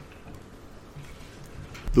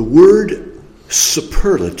The word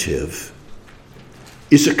superlative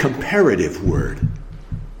is a comparative word.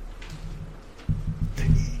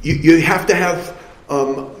 You have to have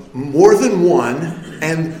more than one,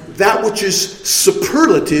 and that which is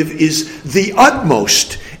superlative is the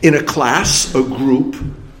utmost in a class, a group,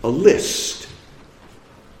 a list.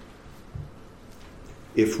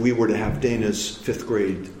 If we were to have Dana's 5th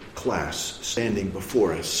grade class standing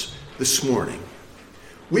before us this morning,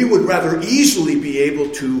 we would rather easily be able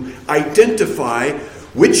to identify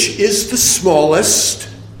which is the smallest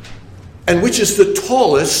and which is the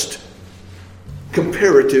tallest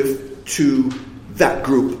comparative to that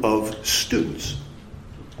group of students.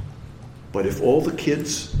 But if all the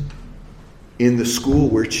kids in the school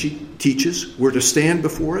where she teaches were to stand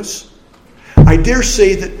before us, I dare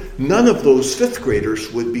say that none of those 5th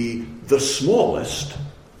graders would be the smallest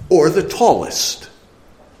or the tallest.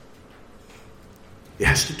 It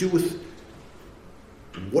has to do with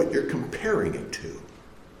what you're comparing it to.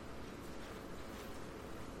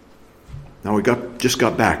 Now, we just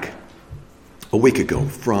got back a week ago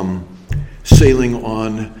from sailing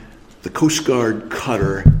on the Coast Guard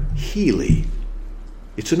cutter Healy.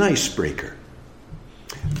 It's an icebreaker.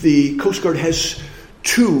 The Coast Guard has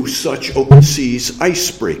 2 such open seas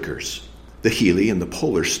icebreakers, the Healy and the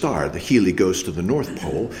Polar Star. The Healy goes to the North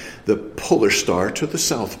Pole, the Polar Star to the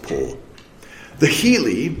South Pole. The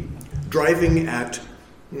Healy, driving at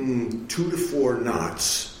 2 to 4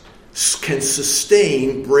 knots, can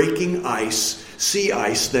sustain breaking ice, sea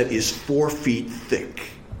ice that is 4 feet thick.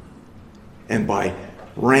 And by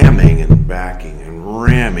ramming and backing and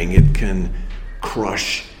ramming, it can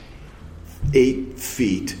crush 8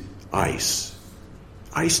 feet ice.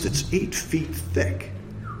 Ice that's 8 feet thick.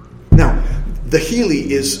 Now, the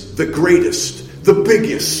Healy is the greatest, the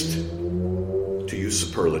biggest, to use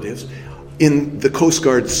superlatives, in the Coast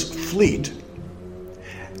Guard's fleet.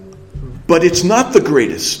 But it's not the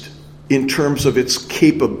greatest in terms of its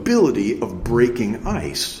capability of breaking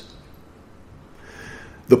ice.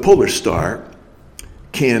 The Polar Star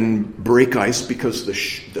can break ice because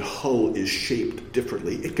the hull is shaped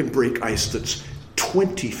differently. It can break ice that's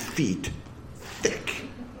 20 feet thick,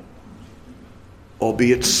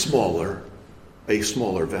 albeit smaller, a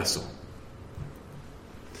smaller vessel.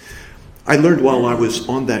 I learned while I was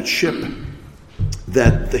on that ship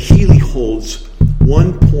that the Healy holds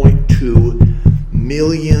 1.2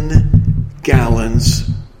 million gallons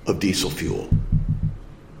of diesel fuel.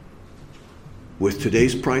 With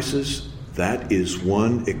today's prices, that is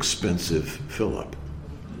one expensive fill-up.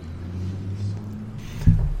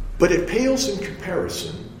 But it pales in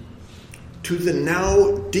comparison to the now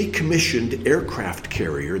decommissioned aircraft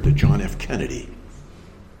carrier, the John F. Kennedy.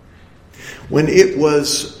 When it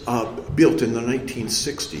was built in the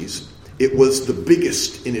 1960s, it was the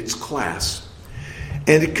biggest in its class,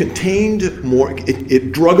 and it contained more,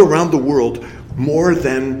 it drug around the world more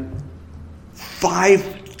than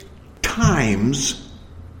 5 times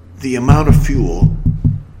the amount of fuel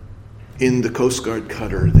in the Coast Guard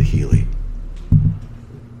cutter, the Healy.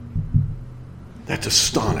 That's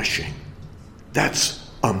astonishing.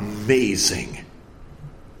 That's amazing.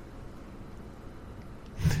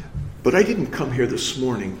 But I didn't come here this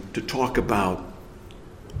morning to talk about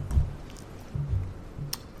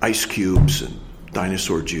ice cubes and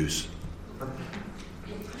dinosaur juice.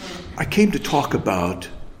 I came to talk about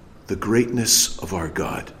the greatness of our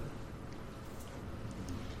God.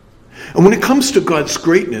 And when it comes to God's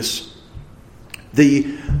greatness,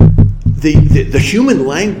 the human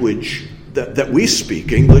language that we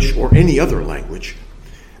speak, English or any other language,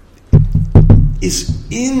 is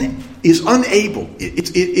unable.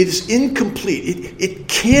 It is incomplete. It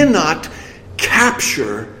cannot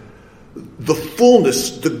capture the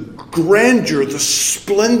fullness, the grandeur, the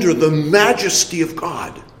splendor, the majesty of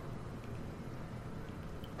God.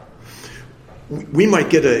 We might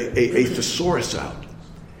get a thesaurus out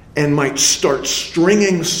and might start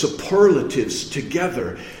stringing superlatives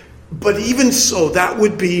together, but even so, that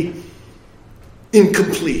would be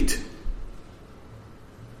incomplete.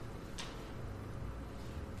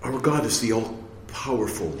 Our God is the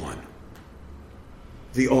all-powerful one,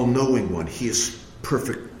 the all-knowing one. He is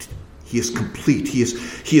perfect. He is complete. He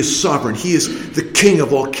is sovereign. He is the King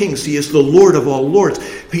of all kings. He is the Lord of all lords.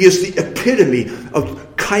 He is the epitome of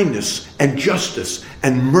kindness and justice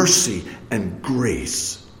and mercy and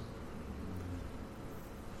grace.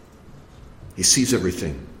 He sees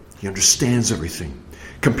everything. He understands everything.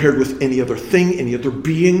 Compared with any other thing, any other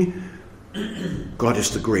being, God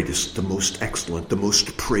is the greatest, the most excellent, the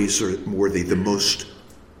most praiseworthy, the most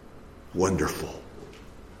wonderful.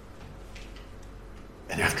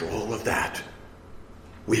 And after all of that,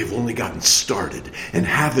 We have only gotten started and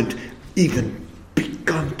haven't even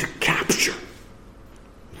begun to capture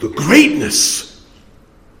the greatness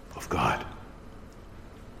of God.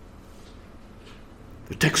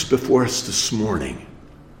 The text before us this morning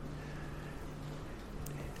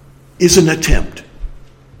is an attempt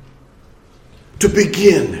to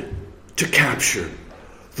begin to capture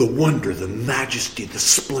the wonder, the majesty, the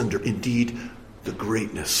splendor, indeed, the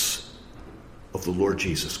greatness of the Lord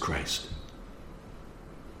Jesus Christ.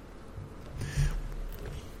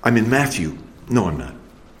 I'm in Matthew. No, I'm not.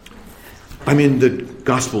 I'm in the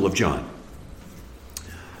Gospel of John.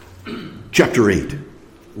 Chapter 8.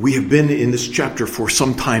 We have been in this chapter for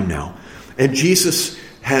some time now. And Jesus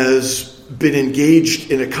has been engaged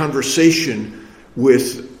in a conversation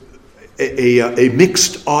with a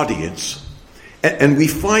mixed audience. And we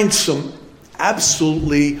find some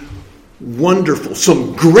absolutely wonderful,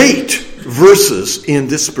 some great verses in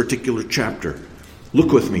this particular chapter.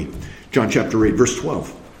 Look with me. John chapter 8, verse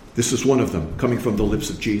 12. This is one of them, coming from the lips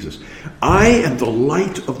of Jesus. I am the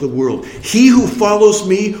light of the world. He who follows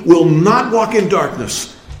me will not walk in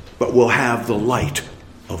darkness, but will have the light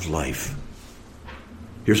of life.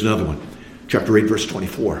 Here's another one. Chapter 8, verse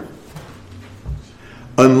 24.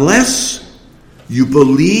 Unless you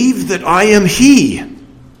believe that I am He,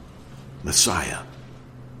 Messiah,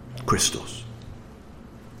 Christos,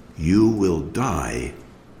 you will die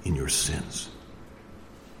in your sins.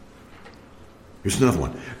 Here's another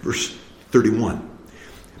one. Verse 31.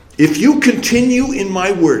 If you continue in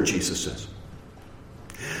my word, Jesus says,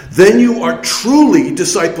 then you are truly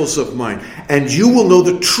disciples of mine, and you will know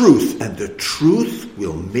the truth, and the truth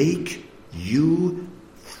will make you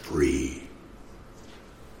free.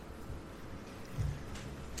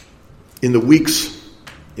 In the weeks,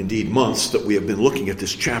 indeed months, that we have been looking at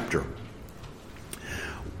this chapter,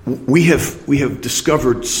 we have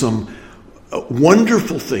discovered some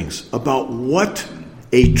wonderful things about what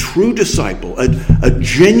a true disciple, a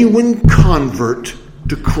genuine convert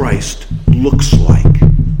to Christ looks like.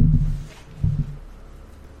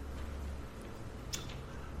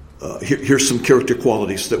 Here's some character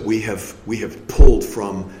qualities that we have pulled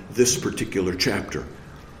from this particular chapter.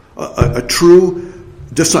 A true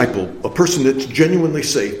disciple, a person that's genuinely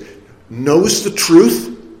saved, knows the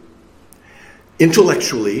truth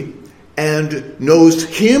intellectually and knows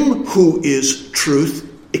Him who is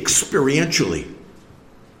truth experientially.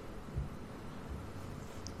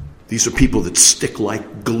 These are people that stick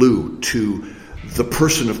like glue to the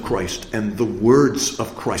person of Christ and the words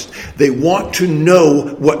of Christ. They want to know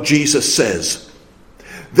what Jesus says.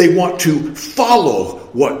 They want to follow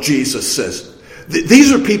what Jesus says.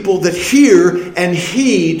 These are people that hear and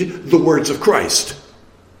heed the words of Christ.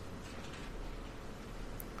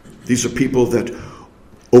 These are people that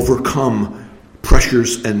overcome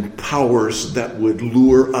pressures and powers that would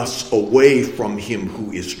lure us away from Him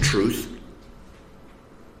who is truth.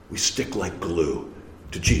 We stick like glue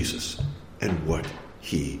to Jesus and what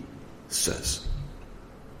He says.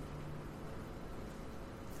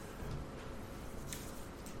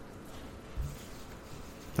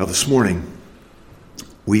 Now this morning,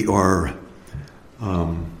 we are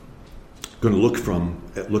going to look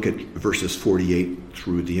at verses 48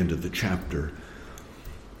 through the end of the chapter.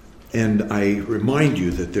 And I remind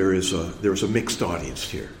you that there is a mixed audience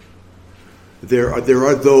here. There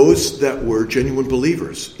are those that were genuine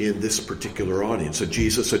believers in this particular audience, and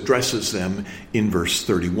Jesus addresses them in verse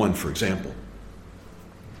 31, for example.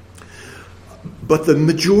 But the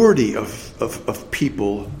majority of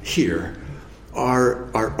people here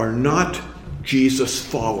are not Jesus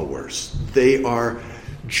followers. They are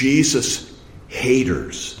Jesus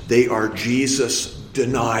haters. They are Jesus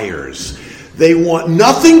deniers. They want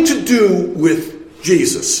nothing to do with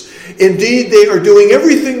Jesus. Indeed, they are doing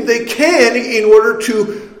everything they can in order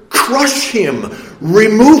to crush Him,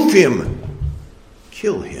 remove Him,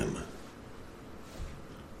 kill Him.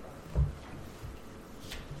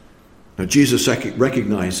 Now, Jesus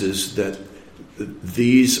recognizes that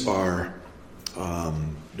these are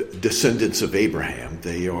descendants of Abraham.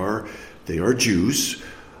 They are Jews.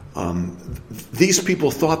 These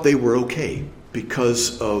people thought they were okay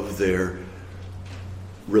because of their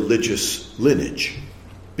religious lineage,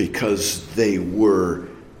 because they were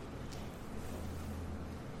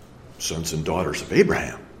sons and daughters of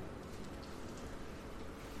Abraham.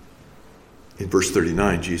 In verse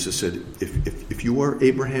 39, Jesus said, if you are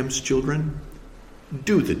Abraham's children,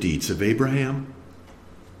 do the deeds of Abraham.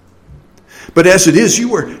 But as it is,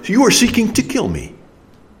 you are seeking to kill me,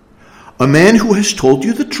 a man who has told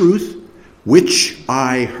you the truth, which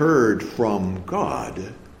I heard from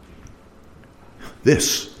God.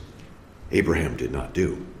 This Abraham did not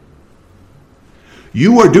do.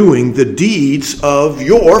 You are doing the deeds of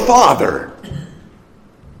your father.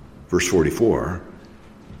 Verse 44,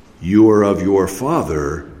 you are of your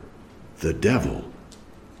father, the devil,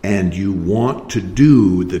 and you want to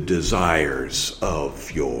do the desires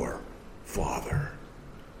of your father.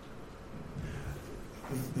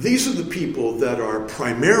 These are the people that are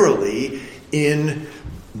primarily in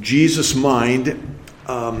Jesus' mind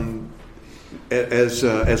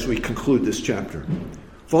as we conclude this chapter.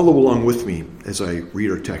 Follow along with me as I read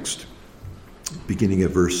our text, beginning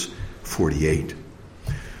at verse 48.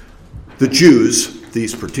 The Jews,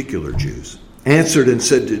 these particular Jews, answered and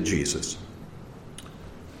said to Jesus,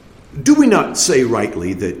 do we not say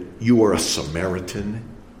rightly that you are a Samaritan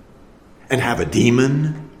and have a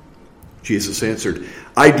demon? Jesus answered,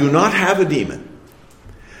 I do not have a demon,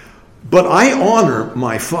 but I honor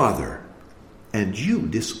my Father, and you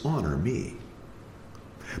dishonor me.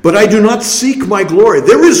 But I do not seek my glory.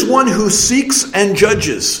 There is one who seeks and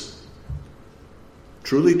judges.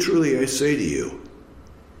 Truly, truly, I say to you,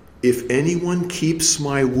 if anyone keeps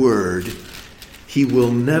my word, he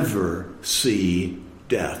will never see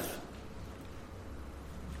death.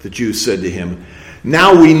 The Jews said to him,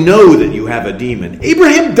 now we know that you have a demon.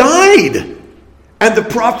 Abraham died, and the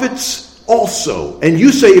prophets also. And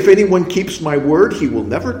you say, if anyone keeps my word, he will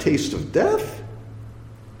never taste of death?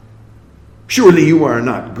 Surely you are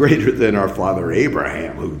not greater than our father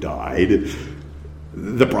Abraham, who died.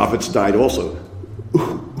 The prophets died also.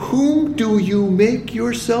 Whom do you make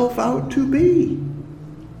yourself out to be?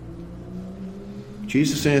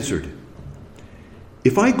 Jesus answered,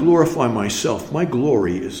 if I glorify myself, my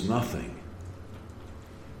glory is nothing.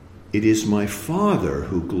 It is my Father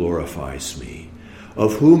who glorifies me,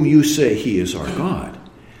 of whom you say he is our God.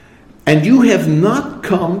 And you have not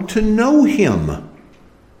come to know him,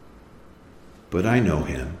 but I know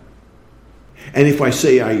him. And if I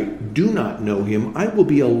say I do not know him, I will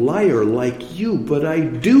be a liar like you, but I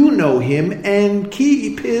do know him and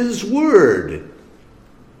keep his word.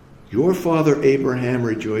 Your father Abraham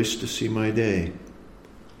rejoiced to see my day,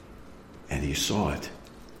 and he saw it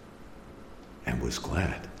and was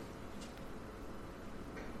glad.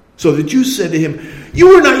 So the Jews said to him,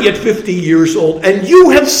 you are not yet 50 years old, and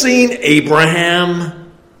you have seen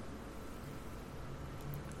Abraham.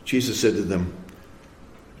 Jesus said to them,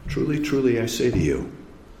 truly, truly, I say to you,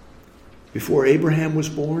 before Abraham was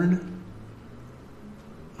born,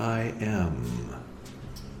 I am.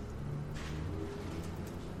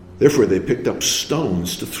 Therefore they picked up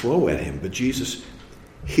stones to throw at him, but Jesus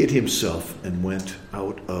hid himself and went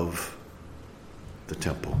out of the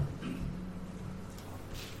temple.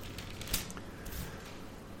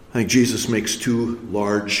 I think Jesus makes two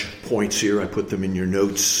large points here. I put them in your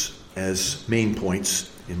notes as main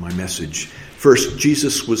points in my message. First,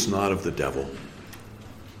 Jesus was not of the devil.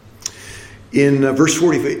 In verse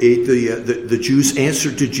 48, the Jews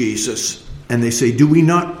answered to Jesus, and they say, do we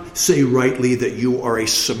not say rightly that you are a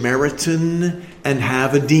Samaritan and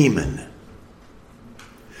have a demon?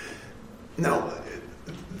 Now,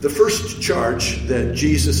 the first charge that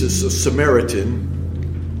Jesus is a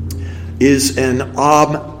Samaritan is an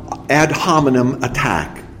ad hominem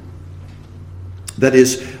attack. That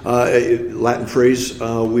is a Latin phrase.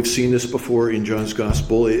 We've seen this before in John's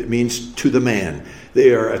Gospel. It means to the man.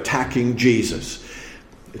 They are attacking Jesus.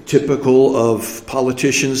 Typical of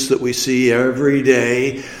politicians that we see every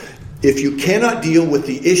day. If you cannot deal with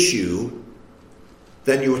the issue,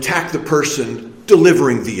 then you attack the person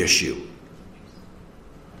delivering the issue.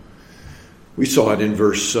 We saw it in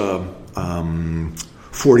verse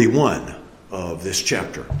 41 of this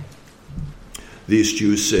chapter. These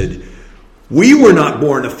Jews said, we were not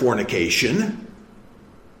born of fornication.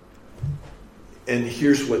 And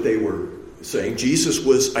here's what they were saying. Jesus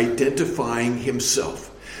was identifying himself.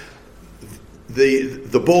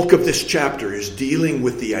 The bulk of this chapter is dealing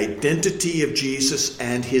with the identity of Jesus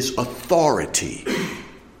and his authority.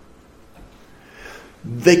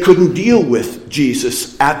 They couldn't deal with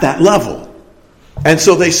Jesus at that level. And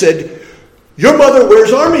so they said, your mother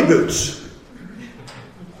wears army boots.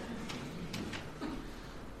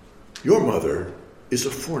 Your mother is a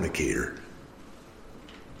fornicator.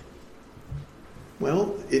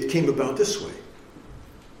 Well, it came about this way.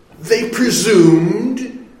 They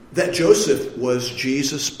presumed that Joseph was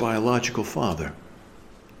Jesus' biological father.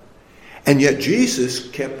 And yet Jesus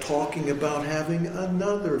kept talking about having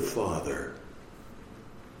another father.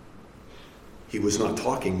 He was not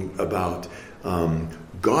talking about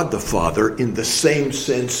God the Father in the same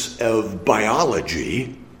sense of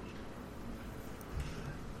biology.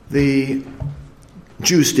 The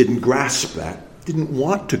Jews didn't grasp that, didn't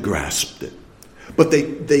want to grasp it. But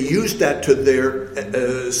they used that to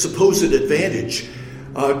their supposed advantage.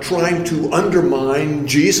 trying to undermine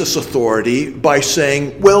Jesus' authority by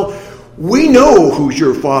saying, well, we know who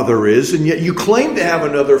your father is, and yet you claim to have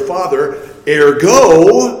another father,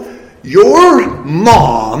 ergo, your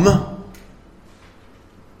mom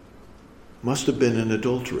must have been an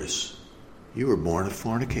adulteress. You were born of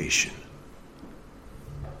fornication.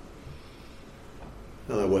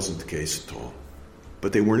 No, that wasn't the case at all.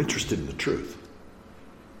 But they weren't interested in the truth.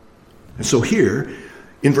 And so here,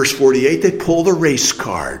 in verse 48, they pull the race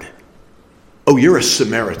card. Oh, you're a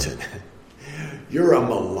Samaritan. You're a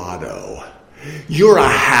mulatto. You're a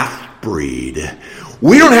half-breed.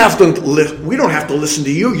 We don't have to listen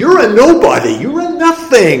to you. You're a nobody. You're a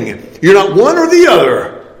nothing. You're not one or the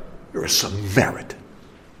other. You're a Samaritan.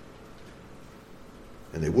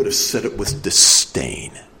 And they would have said it with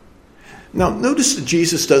disdain. Now, notice that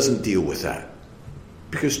Jesus doesn't deal with that,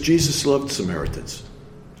 because Jesus loved Samaritans.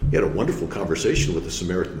 He had a wonderful conversation with a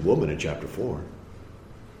Samaritan woman in chapter 4.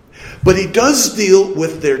 But he does deal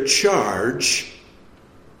with their charge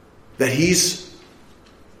that he's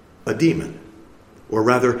a demon, or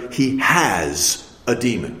rather, he has a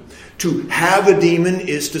demon. To have a demon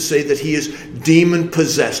is to say that he is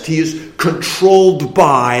demon-possessed. He is controlled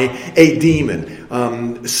by a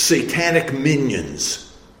demon, satanic minions.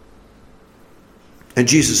 And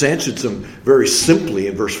Jesus answered them very simply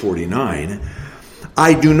in verse 49,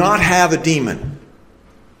 I do not have a demon.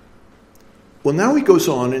 Well, now he goes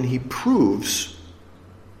on and he proves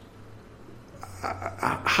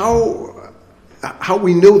how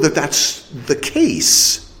we know that that's the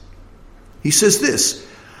case. He says this,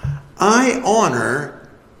 I honor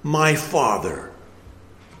my Father.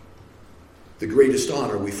 The greatest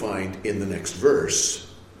honor we find in the next verse.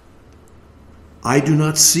 I do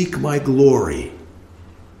not seek my glory.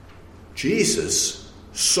 Jesus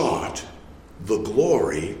sought the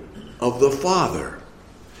glory of the Father.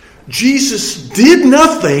 Jesus did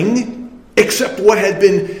nothing except what had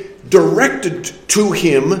been directed to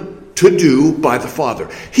him to do by the Father.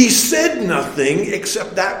 He said nothing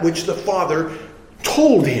except that which the Father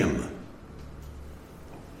told him.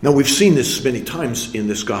 Now, we've seen this many times in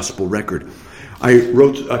this gospel record. I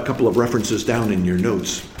wrote a couple of references down in your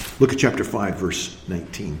notes. Look at chapter 5, verse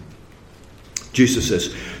 19. Jesus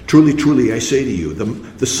says, truly, truly, I say to you,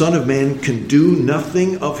 the Son of Man can do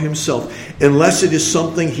nothing of himself unless it is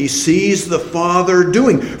something he sees the Father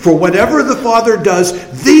doing. For whatever the Father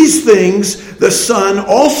does, these things the Son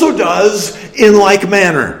also does in like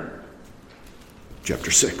manner.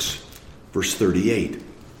 Chapter 6, verse 38.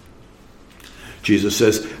 Jesus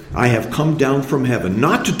says, I have come down from heaven,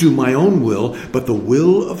 not to do my own will, but the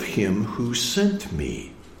will of him who sent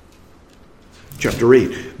me. Chapter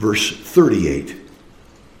 8, verse 38.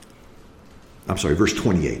 I'm sorry, verse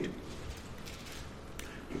 28.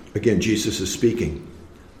 Again, Jesus is speaking.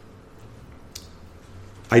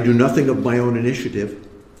 I do nothing of my own initiative,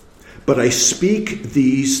 but I speak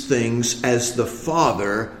these things as the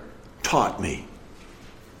Father taught me.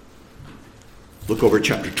 Look over at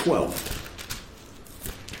chapter 12.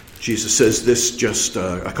 Jesus says this just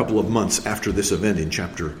a couple of months after this event in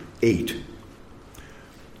chapter 8.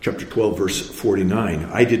 Chapter 12, verse 49.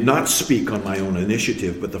 I did not speak on my own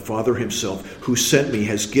initiative, but the Father himself who sent me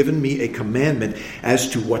has given me a commandment as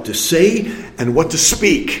to what to say and what to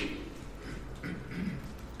speak.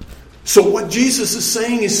 So what Jesus is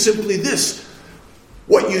saying is simply this.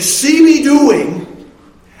 What you see me doing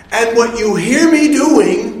and what you hear me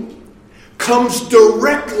doing comes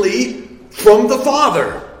directly from the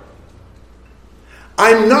Father.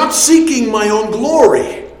 I'm not seeking my own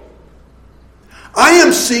glory. I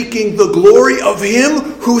am seeking the glory of him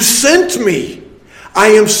who sent me. I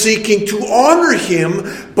am seeking to honor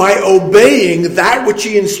him by obeying that which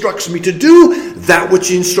he instructs me to do, that which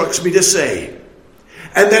he instructs me to say.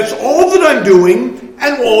 And that's all that I'm doing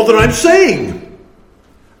and all that I'm saying.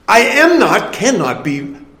 I cannot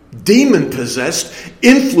be demon-possessed,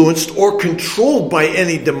 influenced, or controlled by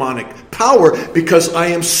any demonic power because I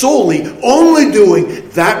am solely only doing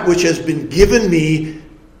that which has been given me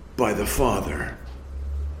by the Father.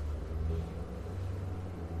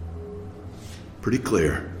 Pretty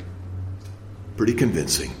clear, pretty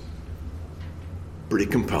convincing, pretty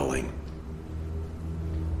compelling.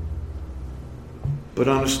 But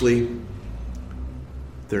honestly,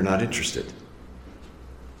 they're not interested.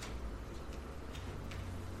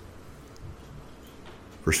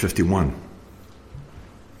 Verse 51.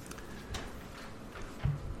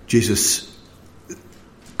 Jesus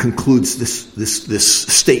concludes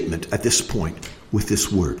this statement at this point with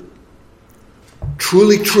this word.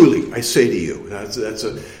 Truly, truly, I say to you. That's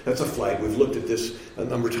a flag. We've looked at this a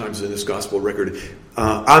number of times in this gospel record.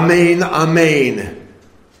 Amen, amen.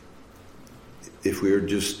 if we were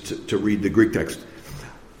just to read the Greek text.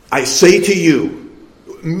 I say to you,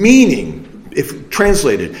 meaning, if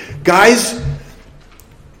translated, guys,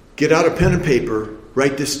 get out a pen and paper,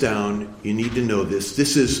 write this down. You need to know this.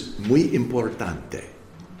 This is muy importante.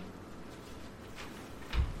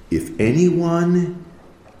 If anyone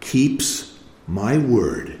keeps my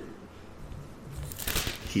word,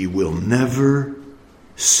 he will never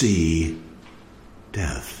see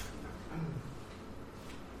death.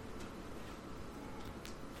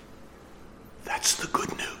 That's the good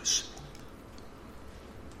news.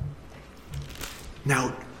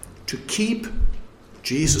 Now, to keep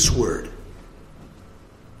Jesus' word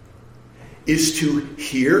is to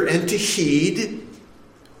hear and to heed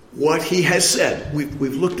what he has said.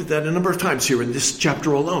 We've looked at that a number of times here in this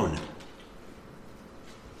chapter alone.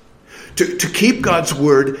 To keep God's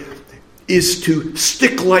word is to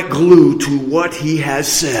stick like glue to what he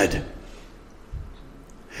has said.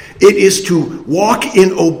 It is to walk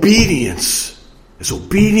in obedience, as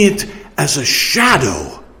obedient as a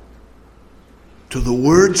shadow to the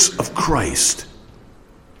words of Christ.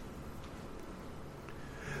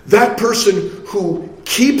 That person who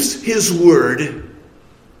keeps his word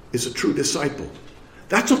is a true disciple.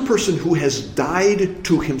 That's a person who has died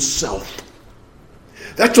to himself.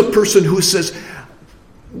 That's a person who says,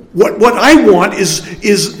 what I want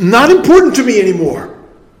is not important to me anymore.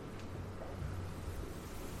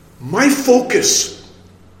 My focus,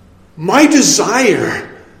 my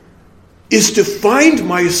desire is to find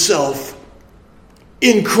myself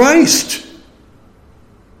in Christ,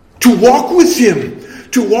 to walk with him,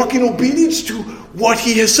 to walk in obedience to what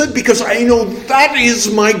he has said, because I know that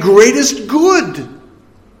is my greatest good.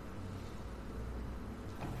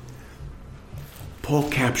 Paul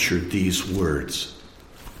captured these words,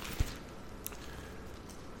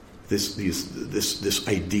 this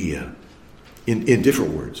idea in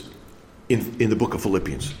different words in the book of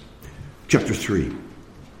Philippians, chapter 3.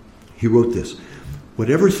 He wrote this: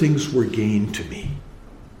 whatever things were gained to me,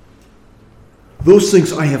 those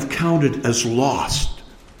things I have counted as lost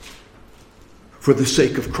for the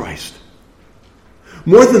sake of Christ.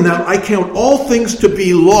 More than that, I count all things to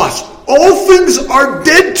be lost. All things are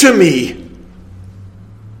dead to me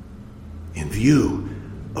in view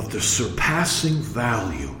of the surpassing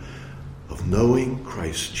value of knowing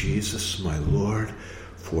Christ Jesus my Lord,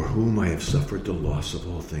 for whom I have suffered the loss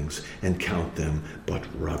of all things, and count them but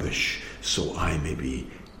rubbish, so I may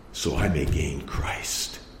gain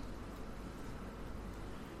Christ.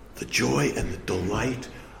 The joy and the delight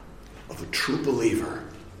of a true believer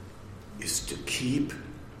is to keep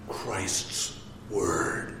Christ's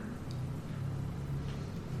word.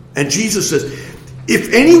 And Jesus says,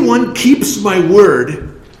 if anyone keeps my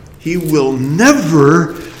word, he will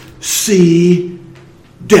never see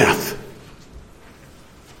death.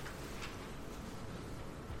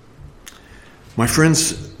 My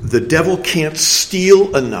friends, the devil can't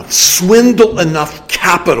steal enough, swindle enough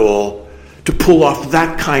capital to pull off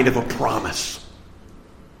that kind of a promise.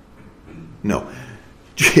 No,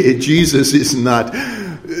 Jesus is not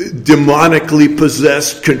demonically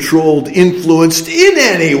possessed, controlled, influenced in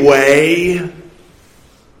any way.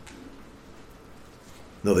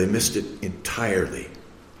 No, they missed it entirely.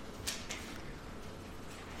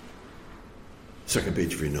 Second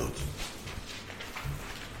page of your notes.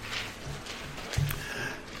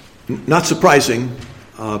 Not surprising,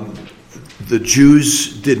 the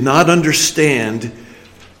Jews did not understand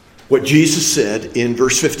what Jesus said in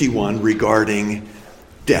verse 51 regarding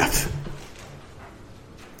death.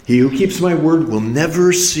 He who keeps my word will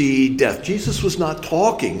never see death. Jesus was not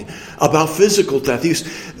talking about physical death.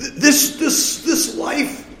 This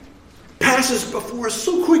life passes before us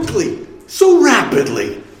so quickly, so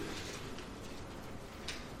rapidly.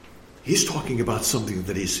 He's talking about something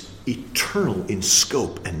that is eternal in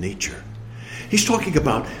scope and nature. He's talking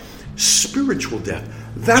about spiritual death.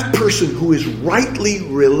 That person who is rightly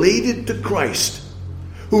related to Christ,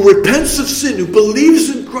 who repents of sin, who believes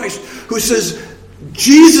in Christ, who says,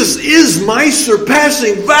 Jesus is my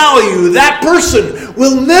surpassing value, that person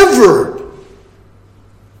will never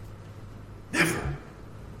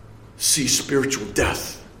see spiritual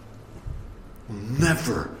death, will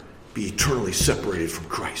never be eternally separated from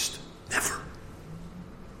Christ. Never.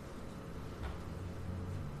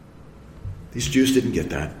 These Jews didn't get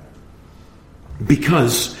that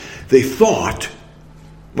because they thought,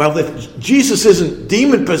 well, that Jesus isn't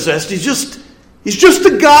demon-possessed, he's just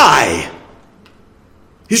a guy.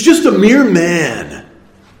 He's just a mere man.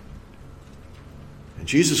 And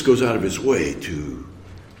Jesus goes out of his way to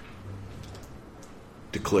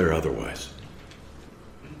declare otherwise.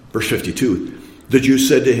 Verse 52, the Jews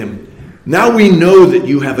said to him, now we know that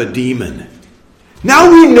you have a demon.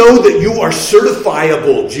 Now we know that you are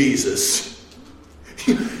certifiable, Jesus.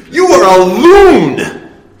 You are a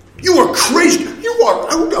loon. You are crazy. You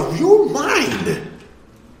are out of your mind.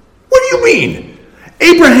 What do you mean?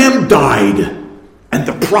 Abraham died, and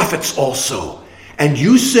the prophets also. And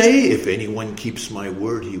you say, if anyone keeps my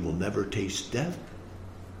word, he will never taste death?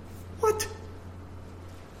 What?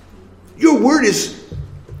 Your word is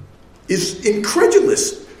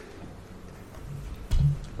incredulous.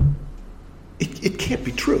 It can't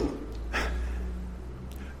be true.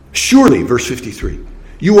 Surely, verse 53,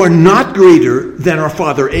 you are not greater than our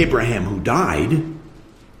father Abraham, who died.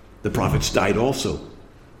 The prophets died also.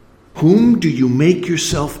 Whom do you make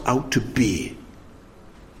yourself out to be?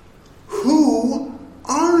 Who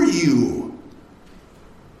are you?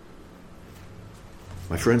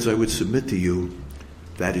 My friends, I would submit to you,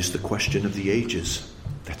 that is the question of the ages.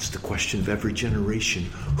 That's the question of every generation.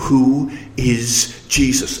 Who is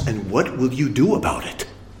Jesus, and what will you do about it?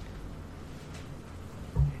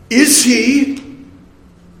 Is he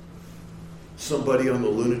somebody on the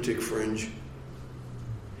lunatic fringe?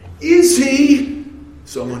 Is he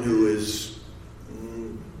someone who is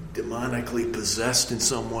demonically possessed in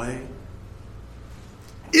some way?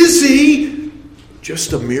 Is he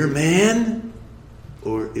just a mere man?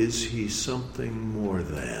 Or is he something more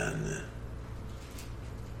than?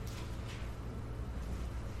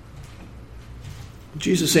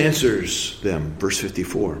 Jesus answers them, verse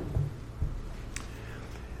 54.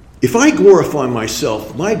 If I glorify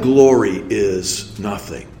myself, my glory is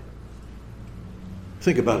nothing.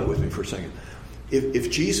 Think about it with me for a second. If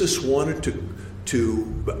Jesus wanted to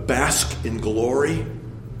bask in glory,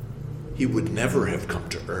 he would never have come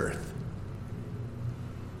to earth.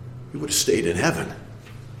 He would have stayed in heaven.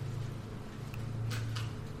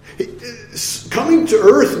 Coming to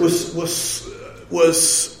earth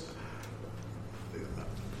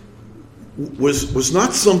was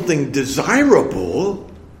not something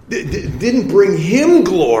desirable. It didn't bring him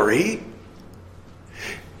glory.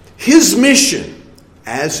 His mission,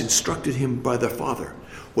 as instructed him by the Father,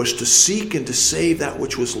 was to seek and to save that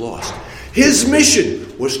which was lost. His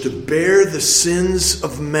mission was to bear the sins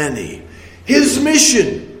of many. His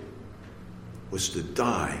mission was to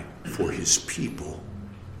die for his people.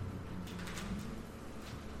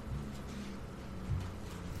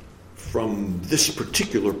 From this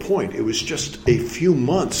particular point, it was just a few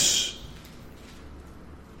months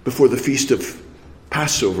before the feast of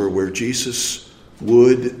Passover where Jesus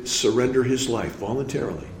would surrender his life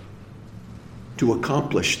voluntarily to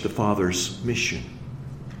accomplish the Father's mission.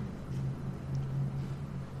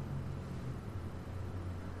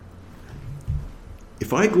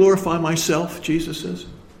 If I glorify myself, Jesus says,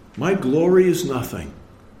 my glory is nothing.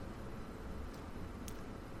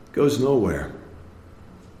 It goes nowhere.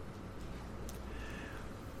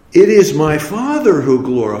 It is my Father who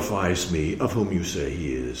glorifies me, of whom you say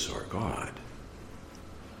he is our God.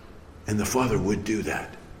 And the Father would do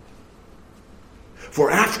that.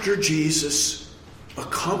 For after Jesus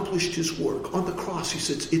accomplished his work on the cross, he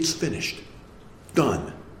said, it's finished.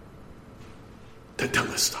 Done.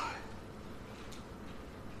 Tetelestai.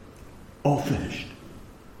 All finished.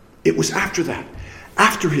 It was after that,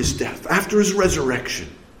 after his death, after his resurrection,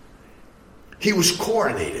 he was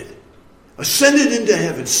coronated, ascended into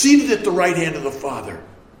heaven, seated at the right hand of the Father,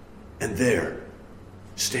 and there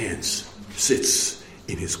sits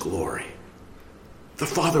in his glory. The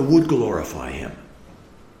Father would glorify him.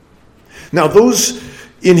 Now, those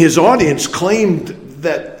in his audience claimed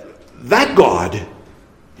that God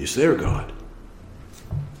is their God.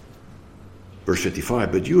 Verse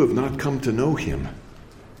 55, but you have not come to know him.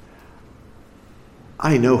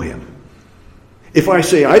 I know him. If I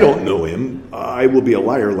say I don't know him, I will be a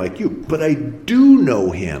liar like you. But I do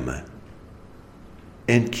know him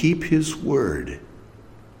and keep his word.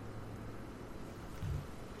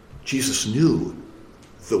 Jesus knew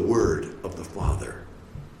the word of the Father.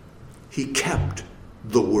 He kept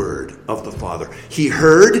the word of the Father. He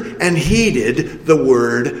heard and heeded the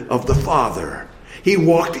word of the Father. He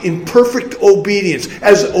walked in perfect obedience,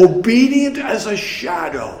 as obedient as a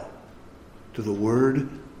shadow to the word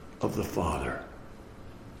of the Father.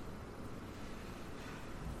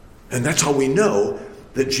 And that's how we know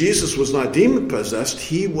that Jesus was not demon-possessed.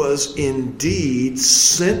 He was indeed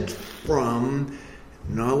sent from,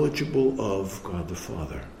 knowledgeable of God the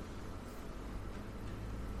Father.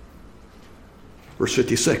 Verse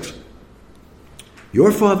 56.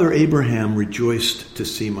 Your father Abraham rejoiced to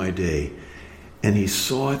see my day, and he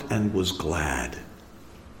saw it and was glad.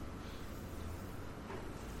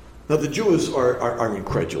 Now the Jews are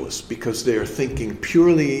incredulous because they are thinking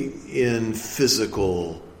purely in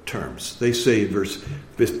physical terms. They say, verse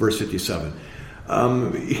 57,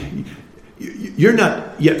 You're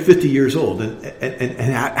not yet 50 years old,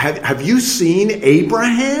 and have you seen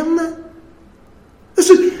Abraham?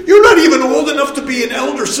 Listen, you're not even old enough to be an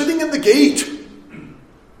elder sitting in the gate.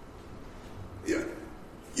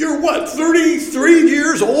 You're what, 33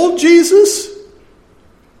 years old, Jesus?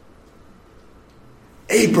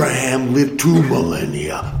 Abraham lived 2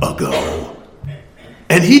 millennia ago,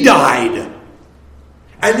 and he died.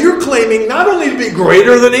 And you're claiming not only to be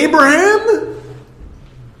greater than Abraham,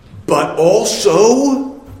 but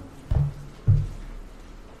also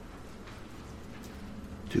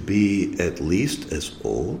to be at least as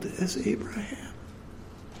old as Abraham.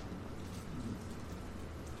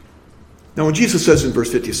 Now, when Jesus says in verse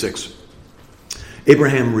 56,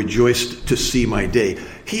 Abraham rejoiced to see my day,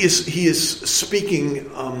 he is speaking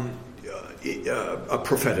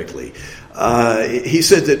prophetically. He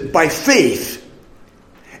said that by faith,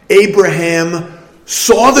 Abraham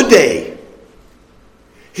saw the day.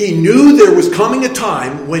 He knew there was coming a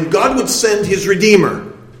time when God would send his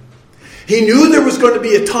Redeemer. He knew there was going to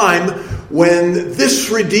be a time when this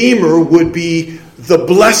Redeemer would be the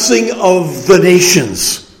blessing of the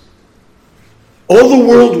nations. All the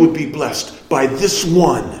world would be blessed by this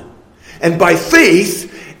one. And by faith,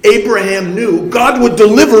 Abraham knew God would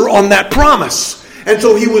deliver on that promise. And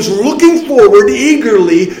so he was looking forward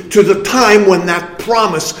eagerly to the time when that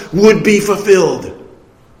promise would be fulfilled.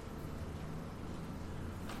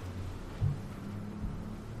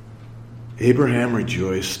 Abraham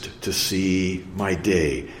rejoiced to see my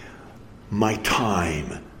day, my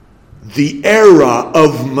time, the era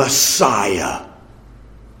of Messiah.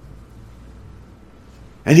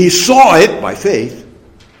 And he saw it by faith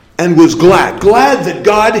and was glad that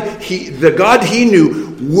the God he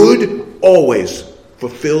knew would always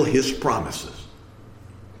fulfill his promises.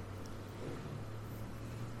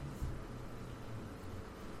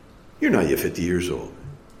 You're not yet 50 years old.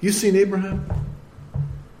 You seen Abraham?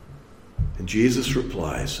 And Jesus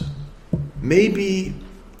replies, maybe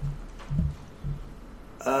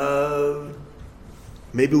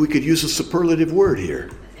we could use a superlative word here.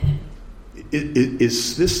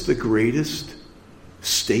 Is this the greatest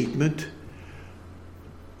statement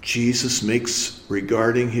Jesus makes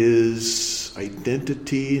regarding his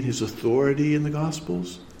identity and his authority in the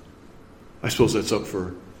Gospels? I suppose that's up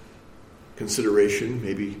for consideration,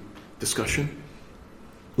 maybe discussion.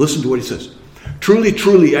 Listen to what he says. Truly,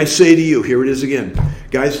 truly, I say to you, here it is again.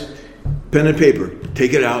 Guys, pen and paper,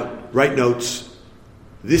 take it out, write notes.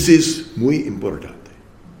 This is muy importante.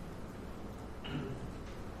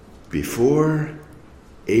 Before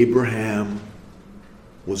Abraham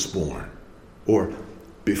was born, or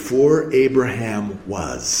before Abraham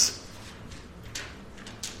was,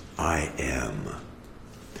 I am.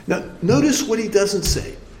 Now, notice what he doesn't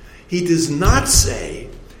say. He does not say,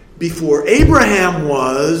 before Abraham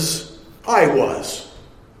was, I was.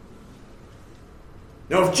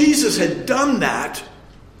 Now, if Jesus had done that,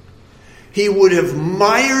 he would have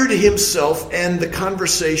mired himself and the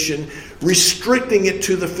conversation, restricting it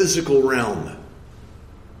to the physical realm.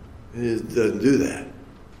 It doesn't do that.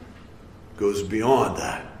 It goes beyond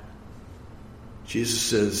that. Jesus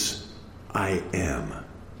says, I am.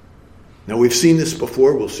 Now, we've seen this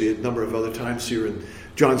before. We'll see it a number of other times here in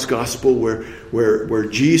John's Gospel where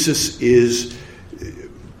Jesus is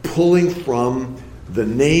pulling from the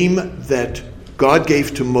name that God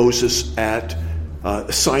gave to Moses at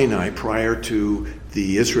Sinai prior to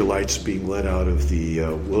the Israelites being led out of the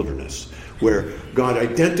wilderness, where God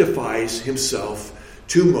identifies himself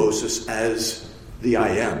to Moses as the I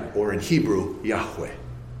am, or in Hebrew, Yahweh.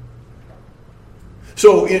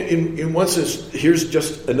 So in one sense, here's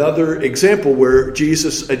just another example where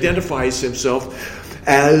Jesus identifies himself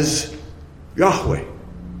as Yahweh,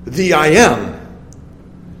 the I am.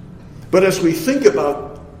 But as we think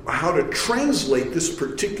about how to translate this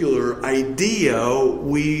particular idea,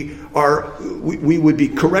 we would be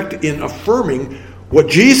correct in affirming what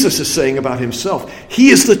Jesus is saying about himself. He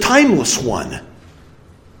is the timeless one.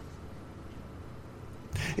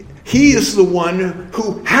 He is the one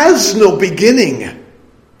who has no beginning.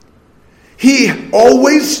 He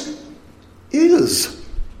always is,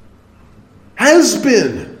 has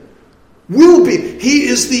been, will be. He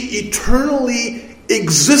is the eternally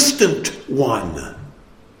existent one.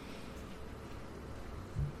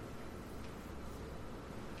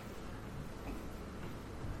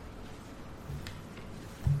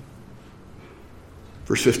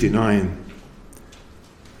 Verse 59,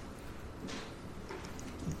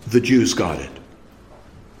 the Jews got it.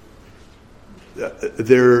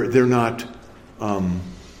 They're not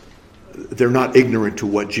ignorant to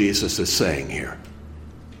what Jesus is saying here.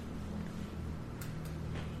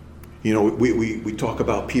 You know, we talk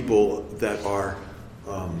about people that are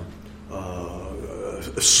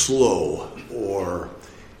slow or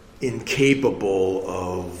incapable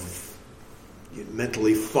of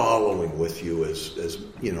mentally following with you as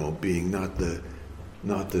you know, being not the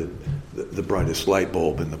brightest light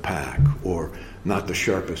bulb in the pack or not the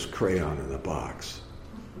sharpest crayon in the box.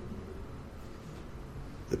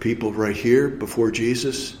 The people right here before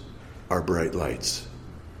Jesus are bright lights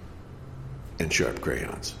and sharp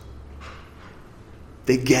crayons.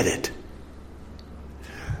 They get it.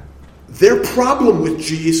 Their problem with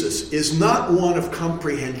Jesus is not one of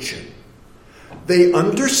comprehension. They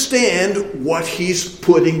understand what he's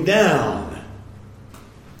putting down.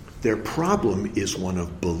 Their problem is one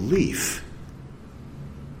of belief.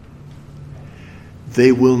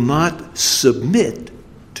 They will not submit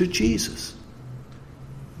to Jesus.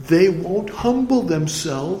 They won't humble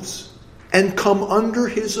themselves and come under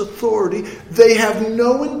his authority. They have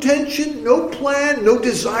no intention, no plan, no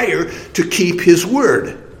desire to keep his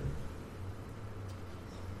word.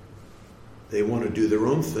 They want to do their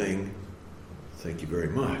own thing. Thank you very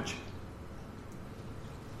much.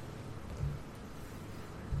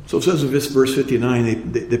 So it says in verse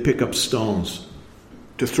 59, they pick up stones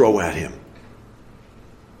to throw at him.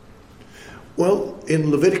 Well,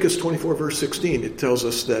 in Leviticus 24, verse 16, it tells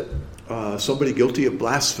us that somebody guilty of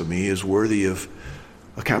blasphemy is worthy of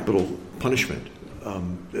a capital punishment.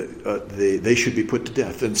 They should be put to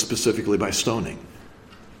death, and specifically by stoning.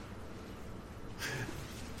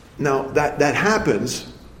 Now, that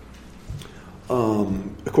happens,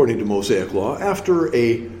 according to Mosaic law, after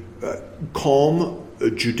a calm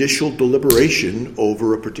judicial deliberation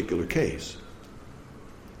over a particular case.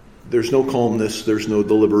 There's no calmness, there's no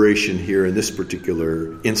deliberation here in this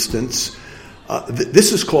particular instance.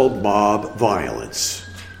 This is called mob violence.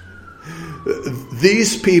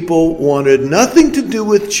 These people wanted nothing to do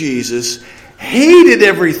with Jesus, hated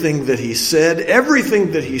everything that he said,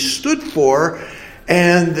 everything that he stood for,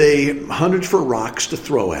 and they hunted for rocks to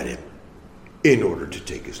throw at him in order to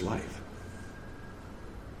take his life.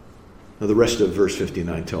 Now, the rest of verse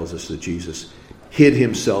 59 tells us that Jesus hid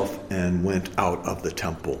himself and went out of the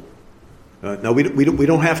temple. Now, we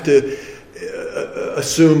don't have to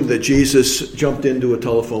assume that Jesus jumped into a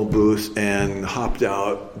telephone booth and hopped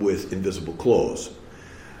out with invisible clothes.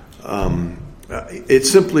 It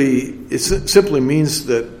simply means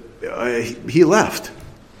that he left.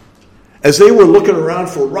 As they were looking around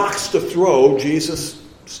for rocks to throw, Jesus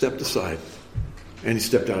stepped aside and he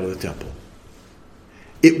stepped out of the temple.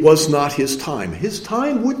 It was not his time. His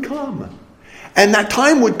time would come. And that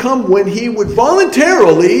time would come when he would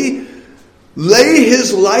voluntarily lay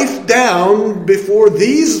his life down before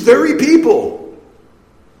these very people.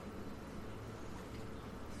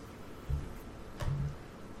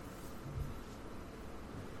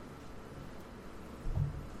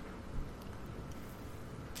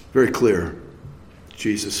 Very clear,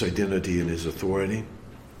 Jesus' identity and his authority.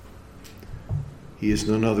 He is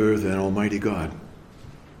none other than Almighty God.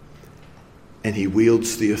 And he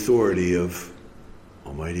wields the authority of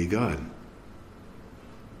Almighty God.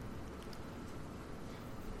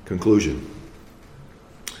 Conclusion.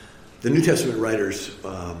 The New Testament writers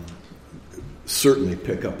certainly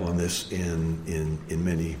pick up on this in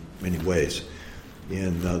many, many ways.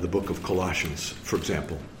 In the book of Colossians, for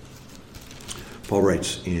example, Paul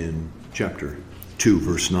writes in chapter 2,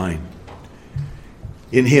 verse 9,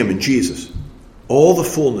 in him, in Jesus, all the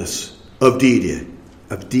fullness of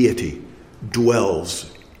deity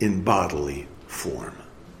dwells in bodily form.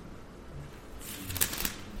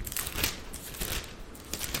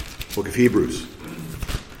 Book of Hebrews,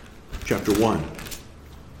 chapter 1.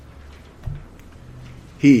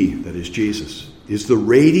 He, that is Jesus, is the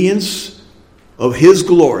radiance of his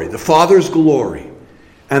glory, the Father's glory,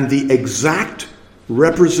 and the exact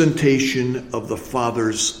representation of the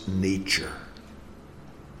Father's nature.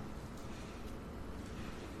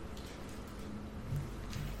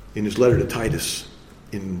 In his letter to Titus,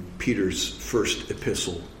 in Peter's first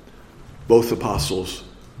epistle, both apostles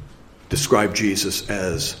describe Jesus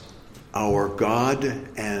as our God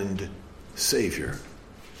and Savior.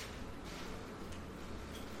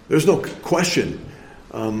 There's no question.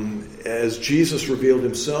 As Jesus revealed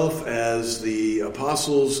himself, as the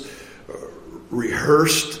apostles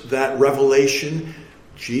rehearsed that revelation,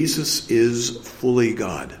 Jesus is fully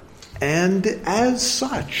God. And as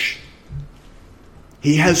such,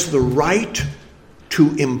 he has the right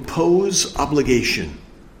to impose obligation.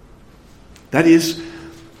 That is,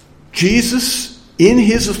 Jesus, in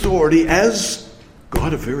his authority as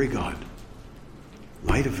God of very God,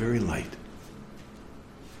 light of very light,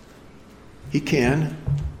 he can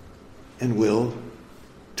and will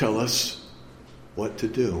tell us what to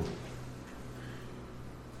do.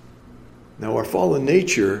 Now, our fallen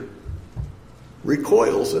nature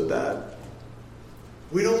recoils at that.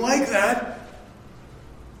 We don't like that.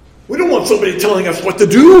 We don't want somebody telling us what to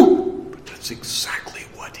do. But that's exactly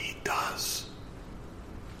what he does.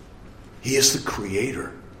 He is the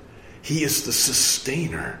creator. He is the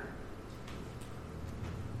sustainer.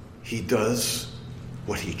 He does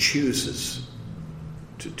what he chooses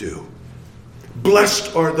to do.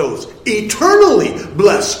 Blessed are those, eternally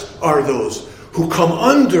blessed are those who come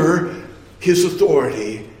under his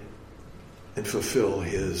authority and fulfill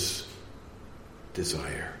his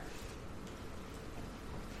desire.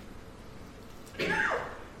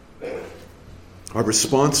 Our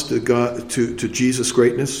response to God, to Jesus'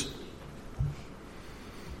 greatness,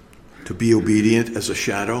 to be obedient as a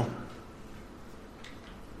shadow,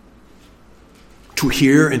 to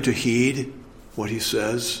hear and to heed what he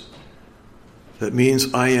says. That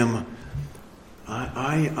means I am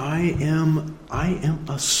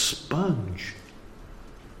a sponge.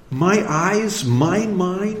 My eyes, my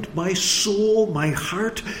mind, my soul, my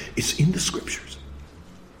heart is in the Scriptures.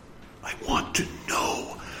 I want to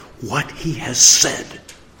know what he has said.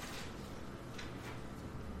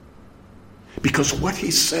 Because what he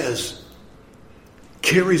says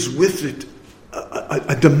carries with it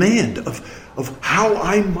a demand of how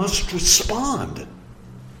I must respond.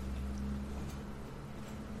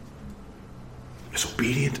 As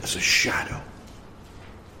obedient as a shadow.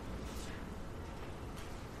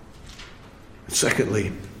 And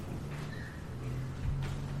secondly,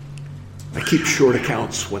 I keep short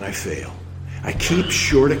accounts when I fail. I keep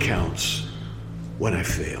short accounts when I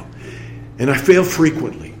fail. And I fail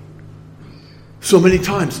frequently. So many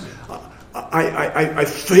times, I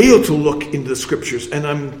fail to look into the Scriptures, and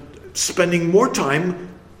I'm spending more time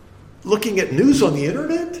looking at news on the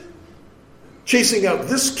internet, chasing out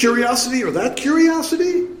this curiosity or that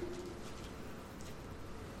curiosity.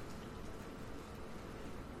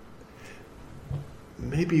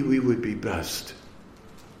 Maybe we would be best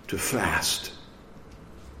to fast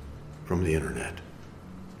from the internet,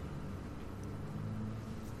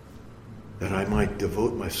 that I might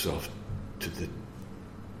devote myself to the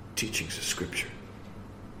teachings of Scripture.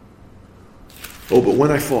 Oh, but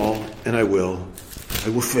when I fall, and I will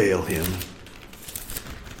fail him.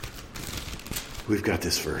 We've got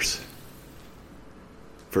this verse.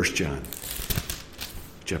 1 John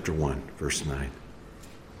chapter 1, verse 9.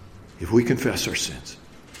 If we confess our sins,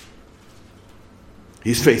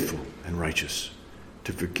 he's faithful and righteous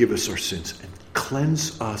to forgive us our sins and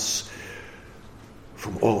cleanse us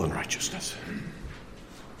from all unrighteousness.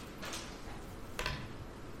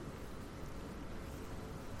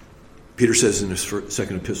 Peter says in his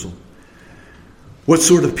second epistle, what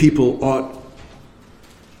sort of people ought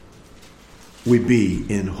we be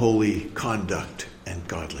in holy conduct and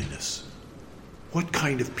godliness? What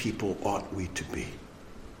kind of people ought we to be?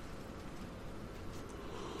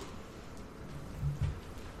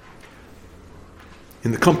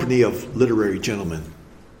 In the company of literary gentlemen,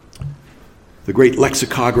 the great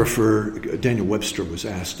lexicographer Daniel Webster was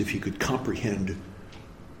asked if he could comprehend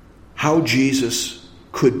how Jesus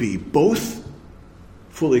could be both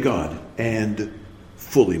fully God and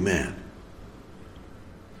fully man.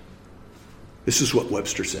 This is what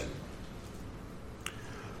Webster said.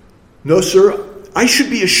 No, sir, I should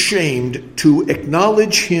be ashamed to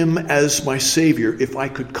acknowledge him as my Savior if I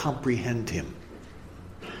could comprehend him.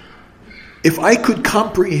 If I could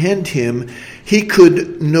comprehend him, he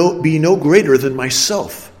could be no greater than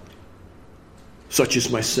myself. Such is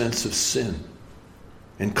my sense of sin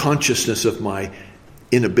and consciousness of my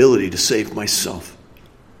inability to save myself,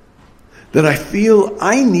 that I feel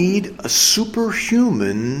I need a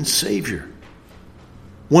superhuman Savior,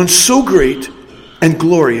 one so great and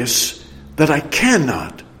glorious that I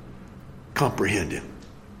cannot comprehend him.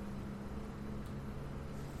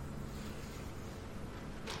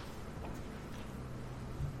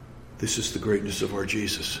 This is the greatness of our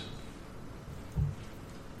Jesus.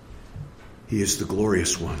 He is the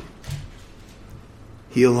glorious one.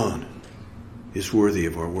 He alone is worthy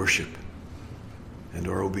of our worship and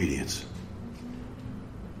our obedience.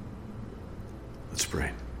 Let's pray.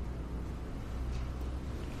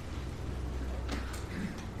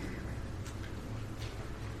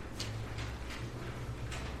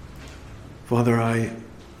 Father, I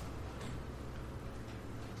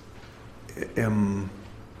am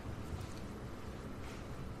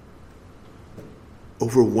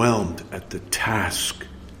overwhelmed at the task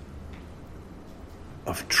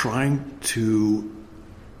of trying to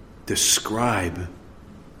describe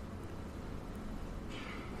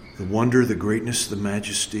the wonder, the greatness, the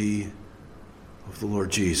majesty, of the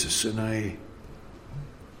Lord Jesus. And I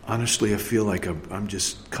feel like I'm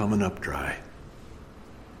just coming up dry.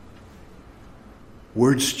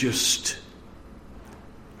 Words just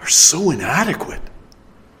are so inadequate.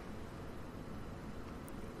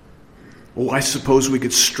 Oh, I suppose we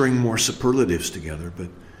could string more superlatives together,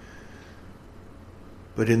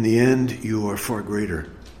 but in the end, you are far greater.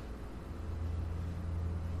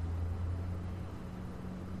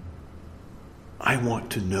 I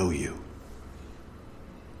want to know you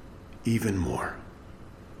even more.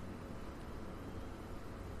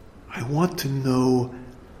 I want to know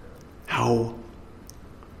how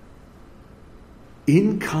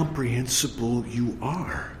incomprehensible you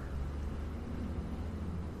are.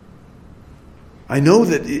 I know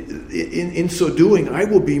that in so doing, I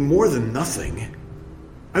will be more than nothing.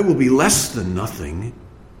 I will be less than nothing.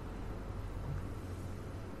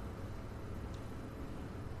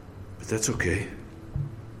 But that's okay.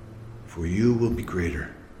 For you will be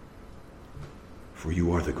greater. For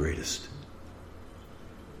you are the greatest.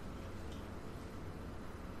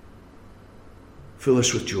 Fill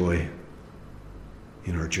us with joy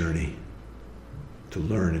in our journey to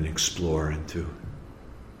learn and explore and to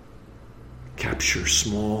capture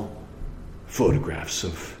small photographs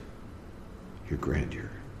of your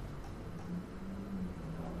grandeur.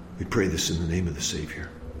 We pray this in the name of the Savior.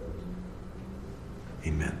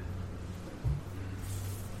 Amen.